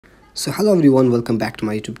So hello everyone, welcome back to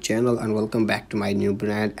my YouTube channel and welcome back to my new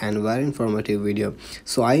brand and very informative video.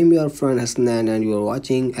 So I am your friend Hasnan and you are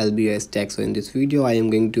watching LBS Tech. So in this video I am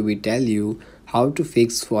going to be tell you how to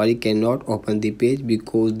fix Safari cannot open the page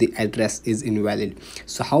because the address is invalid.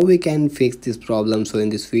 So how we can fix this problem? So in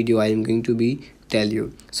this video I am going to be tell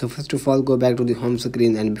you. So first of all, go back to the home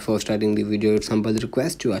screen, and before starting the video, it's humble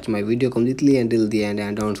request to watch my video completely until the end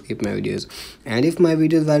and don't skip my videos. And if my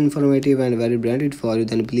videos are informative and very branded for you,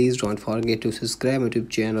 then please don't forget to subscribe my YouTube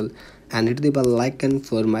channel and hit the bell icon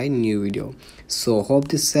for my new video. So hope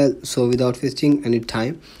this so without wasting any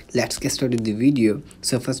time, let's get started the video.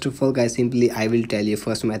 So first of all guys, simply I will tell you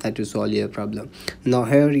first method to solve your problem. Now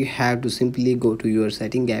here you have to simply go to your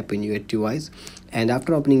setting app in your device, and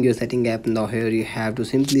after opening your setting app, now here you have to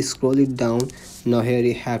simply scroll it down. Now here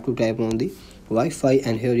you have to type on the Wi-Fi,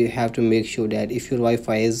 and here you have to make sure that if your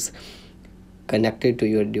Wi-Fi is connected to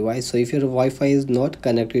your device. So if your Wi-Fi is not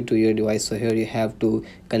connected to your device, so here you have to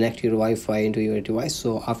connect your Wi-Fi into your device.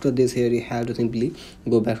 So after this, here you have to simply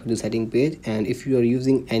go back to the setting page, and if you are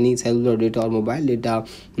using any cellular data or mobile data,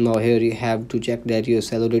 now here you have to check that your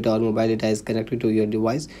cellular data or mobile data is connected to your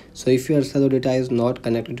device. So if your cellular data is not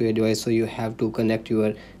connected to your device, so you have to connect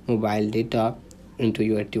your mobile data into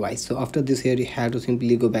your device. So after this, here you have to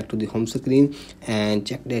simply go back to the home screen and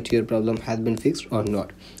check that your problem has been fixed or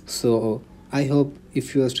not. So I hope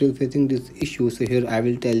if you are still facing this issue, so here I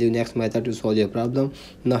will tell you next method to solve your problem.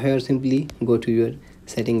 Now here simply go to your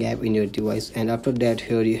setting app in your device, and after that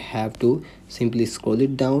here you have to simply scroll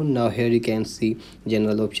it down. Now here you can see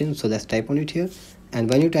general option, so let's type on it here. And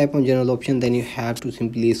when you type on general option, then you have to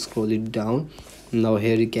simply scroll it down. Now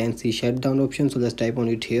here you can see shutdown option, so let's type on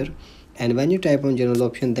it here. And when you type on general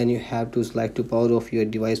option, then you have to select to power off your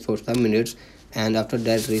device for some minutes, and after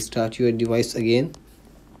that restart your device again.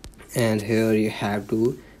 And here you have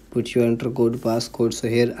to put your enter code passcode. So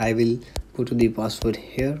here I will put the password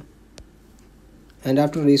here, and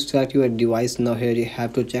after restart your device, now here you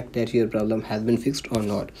have to check that your problem has been fixed or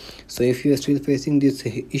not. So if you are still facing this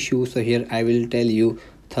issue, so here I will tell you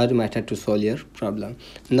third method to solve your problem.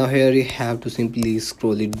 Now here you have to simply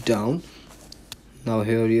scroll it down. Now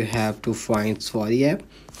here you have to find Safari app,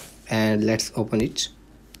 and let's open it.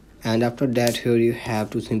 And after that, here you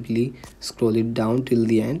have to simply scroll it down till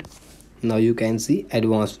the end. Now you can see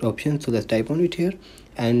advanced options, so let's type on it here.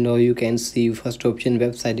 And now you can see first option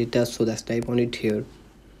website data, so let's type on it here.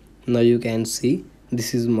 Now you can see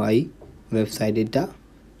this is my website data.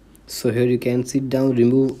 So here you can sit down,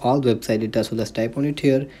 remove all website data, so let's type on it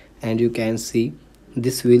here. And you can see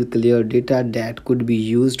this will clear data that could be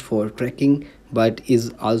used for tracking but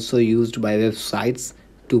is also used by websites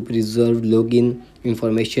to preserve login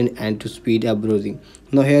information and to speed up browsing.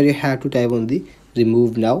 Now here you have to type on the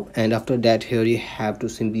remove now, and after that here you have to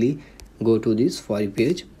simply go to this Safari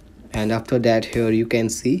page, and after that here you can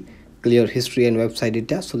see clear history and website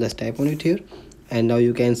data, so let's type on it here. And now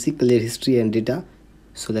you can see clear history and data,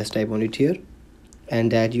 so let's type on it here.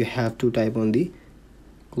 And that you have to type on the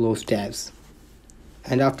close tabs.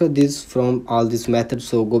 And after this, from all these methods,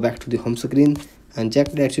 so go back to the home screen and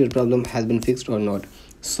check that your problem has been fixed or not.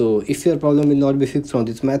 So if your problem will not be fixed from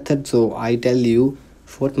this method, so I tell you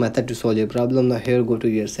fourth method to solve your problem. Now here go to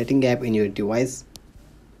your setting app in your device,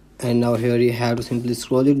 and now here you have to simply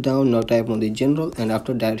scroll it down. Now type on the general, and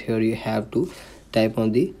after that here you have to type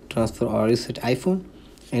on the transfer or reset iPhone.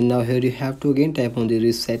 And now here you have to again type on the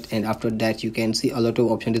reset, and after that you can see a lot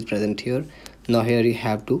of options is present here. Now here you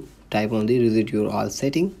have to type on the reset your all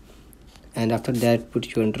setting, and after that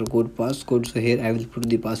put your enter code passcode. So here I will put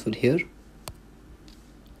the password here,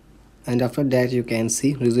 and after that you can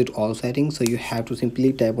see reset all settings. So you have to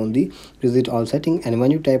simply type on the reset all setting, and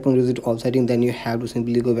when you type on reset all setting, then you have to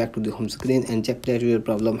simply go back to the home screen and check that your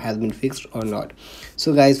problem has been fixed or not.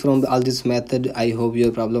 So guys, from all this method, I hope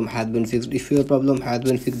your problem has been fixed. If your problem has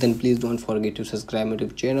been fixed, then please don't forget to subscribe my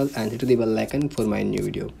YouTube channel and hit the bell icon for my new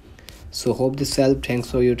video. So hope this helped.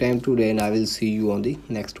 Thanks for your time today, and I will see you on the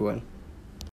next one.